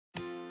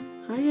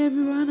Hi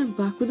everyone, I'm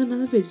back with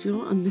another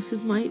video and this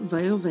is my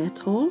VIOVET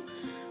haul.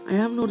 I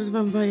haven't ordered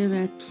from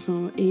VIOVET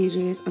for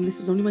ages and this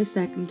is only my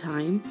second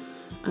time.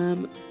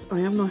 I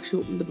haven't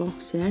actually opened the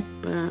box yet,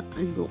 but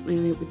I'm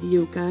opening it with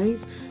you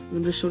guys.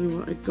 I'm just showing you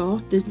what I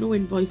got. There's no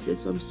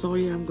invoices, so I'm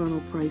sorry I haven't got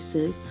no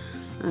prices.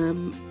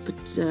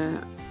 But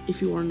if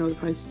you want to know the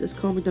prices, just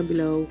comment down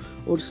below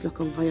or just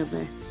look on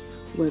VIOVET's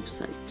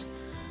website.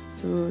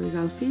 So there's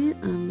Alfie,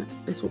 and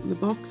let's open the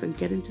box and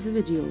get into the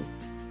video.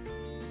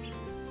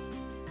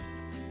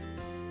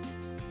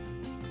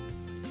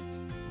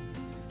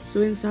 So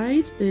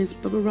inside there's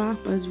bubble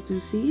wrap, as you can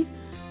see.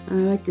 I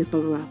like this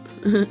bubble wrap.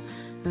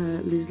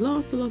 There's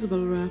lots and lots of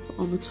bubble wrap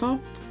on the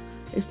top.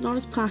 It's not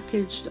as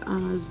packaged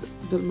as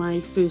my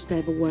first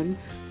ever one,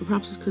 but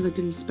perhaps it's because I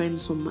didn't spend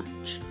so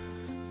much.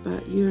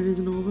 But here is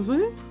an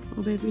overview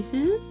of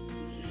everything.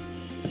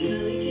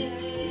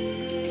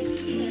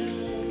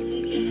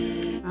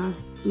 A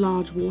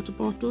large water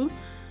bottle,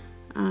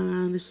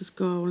 and this has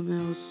got one of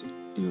those,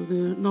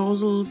 the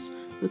nozzles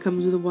that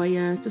comes with a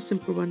wire, just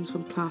simple ones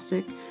from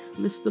Classic.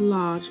 And this is the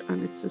large,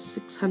 and it's a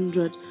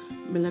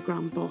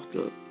 600mg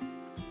bottle.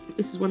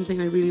 This is one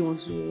thing I really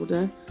wanted to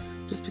order,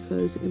 just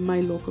because in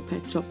my local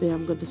pet shop they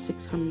haven't got the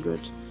 600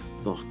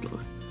 bottle.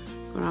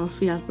 Got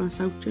Alfie helping us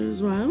out here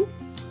as well.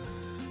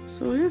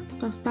 So yeah,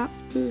 that's that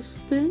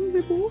first thing I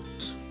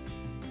bought.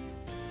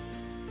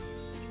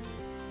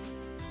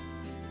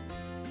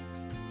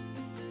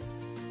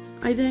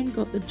 I then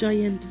got the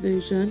giant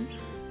version,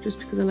 just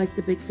because I like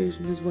the big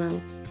version as well.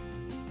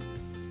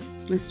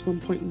 This is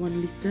 1.1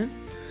 litre.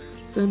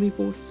 So then we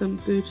bought some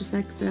Burgess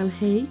XL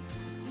hay,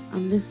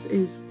 and this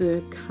is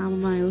the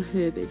chamomile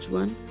herbage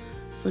one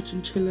for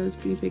chinchillas,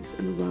 guinea pigs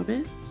and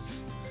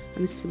rabbits,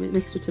 and it's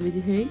mixed with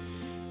Timothy hay.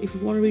 If you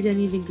want to read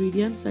any of the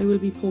ingredients, I will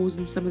be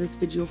pausing some of this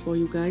video for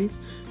you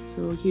guys.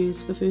 So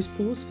here's the first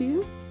pause for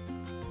you.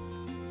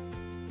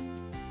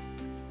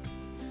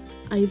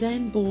 I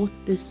then bought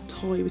this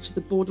toy, which is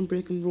the Board and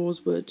Break and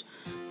Rosewood.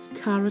 It's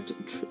carrot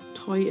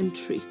toy and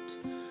treat.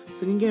 So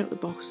I can get out the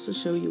box to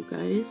show you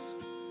guys.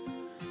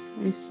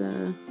 It's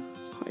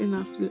quite a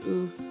nifty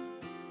little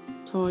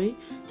toy.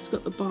 It's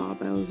got the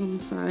barbells on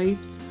the side,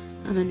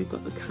 and then you've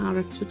got the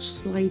carrots which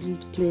slide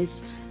into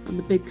place, and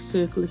the big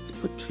circle is to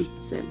put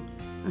treats in.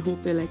 I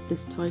hope they like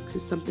this toy because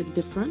it's something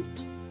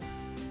different.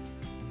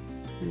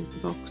 There's the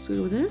box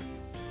over there.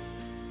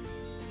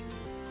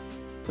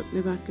 Putting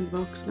it back in the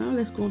box now.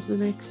 Let's go on to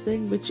the next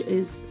thing, which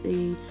is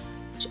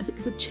I think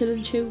it's a chill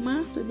and chew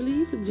mat, I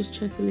believe. Let me just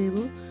check the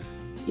label.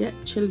 Yeah,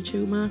 chill and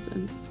chew mat,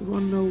 and if you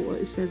want to know what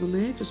it says on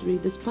there, just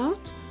read this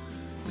part.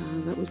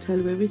 That will tell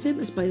you everything.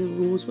 It's by the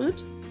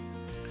Rosewood.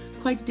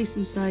 Quite a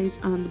decent size,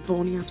 and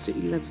Bonnie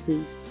absolutely loves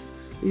these.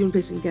 The only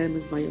place you can get them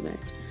is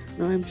VIOVET.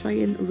 Now I'm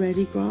trying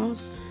Ready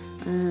Grass.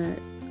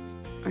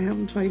 I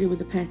haven't tried it with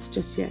the pets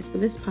just yet, but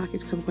this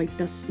package comes quite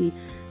dusty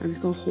and it's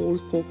got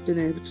holes poked in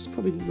it, which is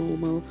probably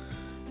normal.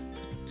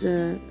 But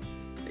it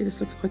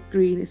just looks quite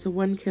green. It's a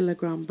 1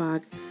 kilogram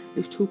bag.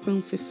 It's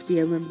 £2.50.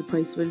 I remember the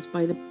price of it. It's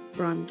by the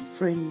brand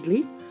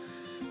Friendly.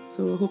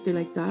 So I hope they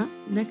like that.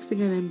 Next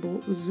thing I then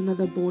bought was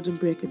another Board and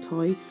Breaker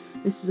toy.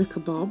 This is a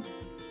kebab.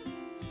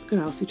 Look at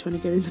Alfie trying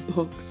to get in the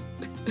box.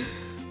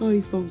 Oh,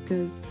 he's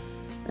bonkers.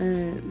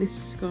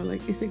 This has got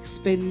it's like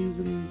spins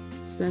and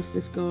stuff.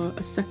 It's got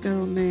a sucker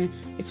on there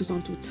if it's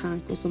onto a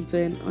tank or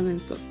something, and then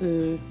it's got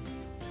the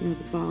the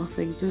bar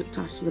thing to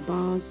attach to the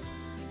bars,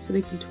 so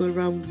they can twirl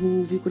around,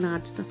 move. You can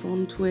add stuff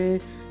onto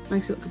it.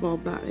 Nice little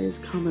kebab that is.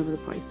 Can't remember the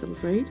price, I'm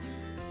afraid.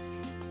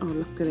 Oh,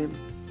 look at him.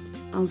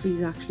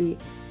 Alfie's actually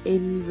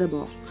in the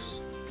box.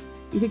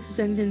 He thinks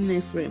there's anything in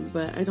there for him,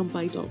 but I don't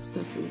buy dog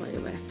stuff from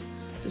VIOVET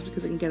just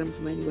because I can get them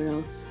from anywhere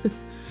else.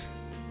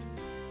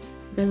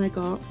 Then I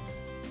got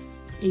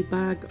a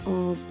bag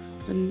of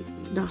the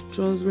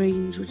Naturals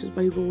range, which is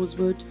by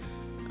Rosewood,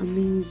 and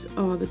these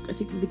are I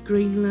think the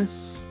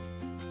grainless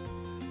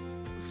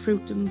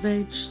fruit and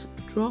veg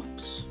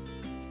drops.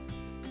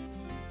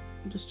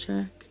 I'll just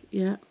check.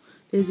 Yeah,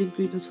 there's the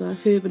ingredients for that.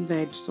 Herb and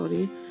veg,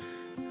 sorry.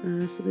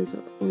 So there's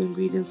all the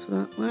ingredients for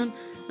that one,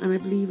 and I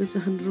believe it's a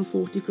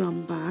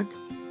 140g bag,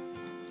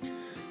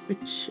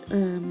 which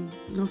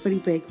not very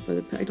big,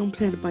 but I don't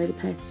plan to buy the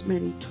pets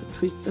many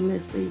treats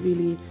unless they're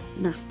really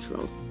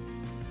natural.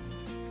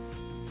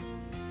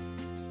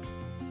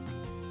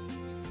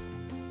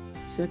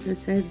 So like I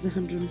said, it's a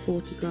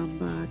 140g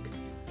bag.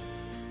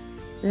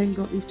 Then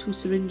got these 2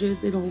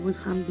 syringes. They're always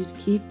handy to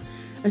keep.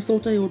 I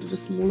thought I ordered a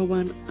smaller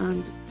one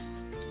and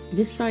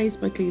this size,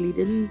 but I clearly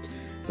didn't.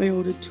 I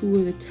ordered 2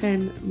 of the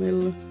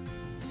 10ml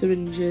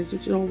syringes,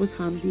 which are always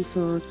handy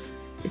for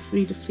if you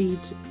need to feed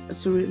a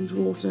syringe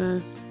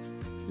water,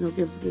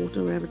 give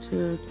water or whatever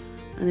to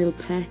a little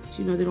pet,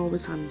 they're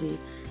always handy.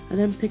 I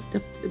then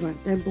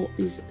bought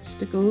these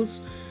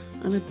stickles,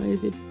 and I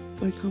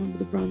can't remember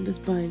the brand it's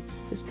by.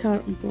 It's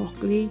carrot and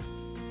broccoli.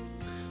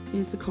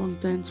 Here's the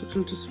contents, which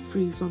will just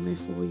freeze on there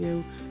for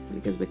you when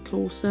it gets a bit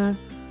closer.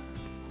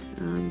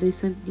 And they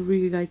seem to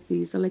really like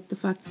these. I like the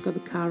fact it's got the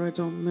carrot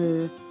on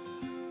the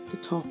the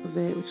top of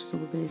it, which is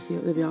over there for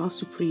you. There we are,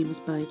 Supreme is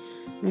by.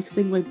 Next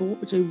thing I bought,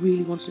 which I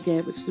really wanted to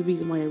get, which is the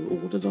reason why I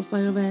ordered off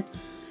VIOVET,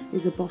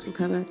 is a bottle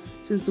cover.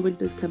 Since the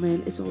winter's come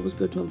in, it's always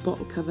good to have a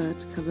bottle cover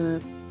to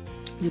cover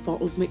your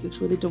bottles, making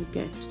sure they don't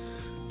get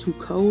too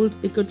cold.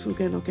 They're good for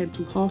not getting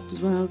too hot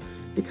as well.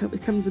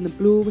 It comes in the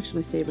blue, which is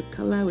my favourite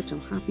colour, which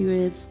I'm happy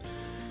with.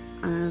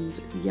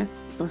 And yeah,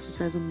 that's what it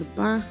says on the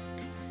back.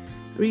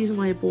 The reason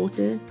why I bought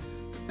it,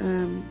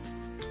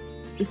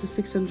 it's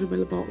a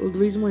 600ml bottle. The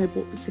reason why I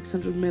bought the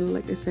 600ml,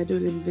 like I said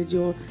earlier in the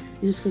video,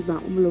 is just because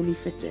that one will only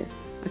fit it.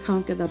 I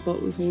can't get that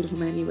bottle holder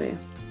from anywhere.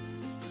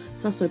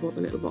 So that's why I bought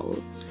the little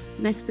bottle.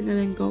 Next thing I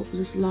then got was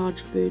this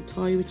large bird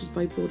toy, which is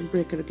by Board and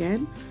Breaker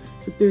again.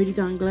 It's a birdie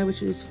dangler,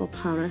 which is for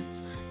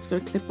parrots. It's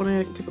got a clip on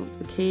it, I can clip it onto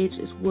the cage.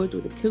 It's wood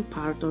with a cute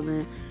parrot on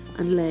there,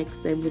 and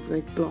legs then with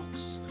like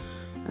blocks.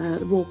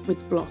 The rope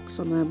with blocks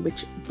on them,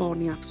 which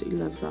Bonnie absolutely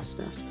loves that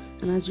stuff.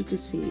 And as you can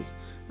see,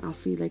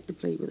 Alfie liked to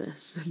play with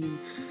this, and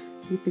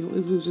you'd think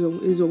it was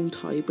his own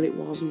toy, but it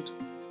wasn't.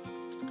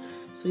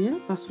 So yeah,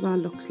 that's what that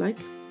looks like.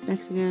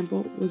 Next thing I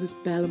bought was this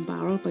Bell and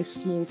Barrel by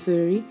Small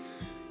Furry.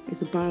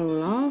 It's a barrel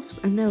of laughs.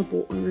 I've never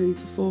bought one of these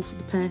before for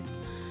the pets,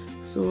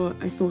 so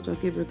I thought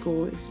I'd give it a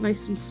go. It's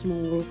nice and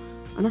small.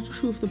 I'm not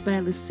sure if the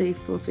bell is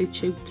safe or if they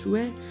chewed through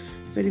it.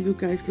 If any of you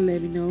guys can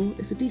let me know.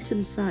 It's a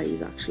decent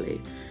size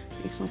actually.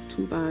 It's not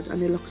too bad,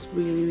 and it looks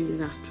really, really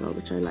natural,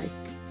 which I like.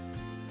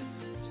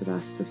 So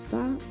that's just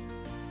that.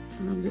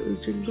 And a little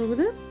jingle with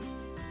it.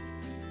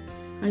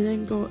 I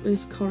then got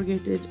this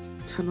corrugated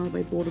tunnel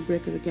by Board and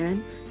Breaker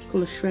again. It's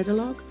called a shredder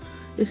log.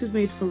 This is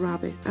made for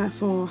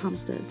for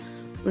hamsters,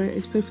 but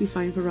it's perfectly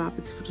fine for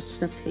rabbits if you just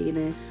stuff hay in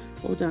it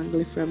or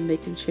dangle it from them. They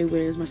can chew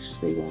it as much as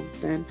they want.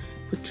 Then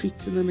put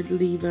treats in the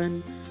middle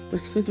even. But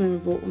it's the first time I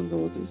bought one of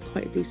those, and it's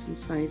quite a decent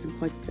size and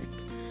quite thick.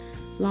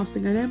 Last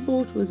thing I then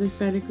bought was a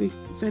fenugreek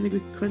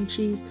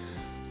crunchies.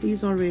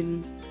 These are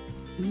in,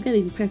 you can get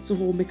these pets a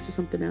whole mixed with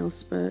something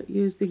else, but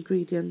here's the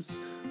ingredients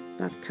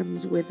that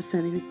comes with the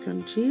fenugreek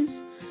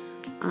crunchies.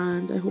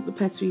 And I hope the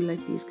pets really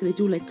like these, because they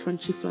do like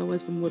crunchy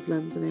flowers from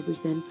Woodlands and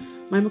everything.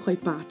 Mine were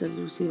quite battered,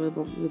 you see by the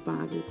bottom of the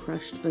bag all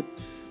crushed, but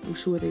I'm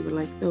sure they will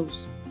like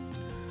those.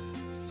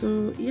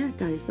 So yeah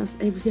guys, that's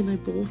everything I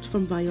bought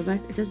from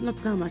VIOVET. It doesn't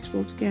look that much, but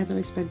altogether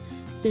I spent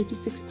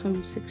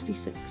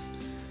 £36.66,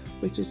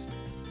 which is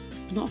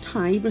not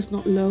high, but it's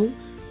not low.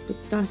 But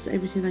that's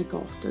everything I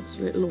got. That's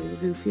a little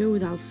overview for you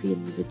with Alfie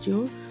in the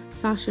video.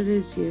 Sasha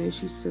is here,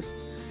 she's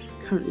just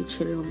currently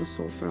chilling on the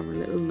sofa on a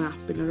little nap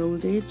in her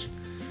old age.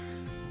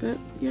 But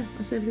yeah,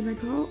 that's everything I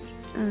got.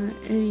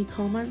 Any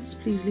comments,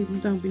 please leave them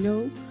down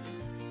below,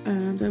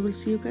 and I will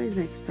see you guys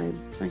next time.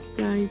 Thank you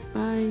guys,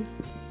 bye.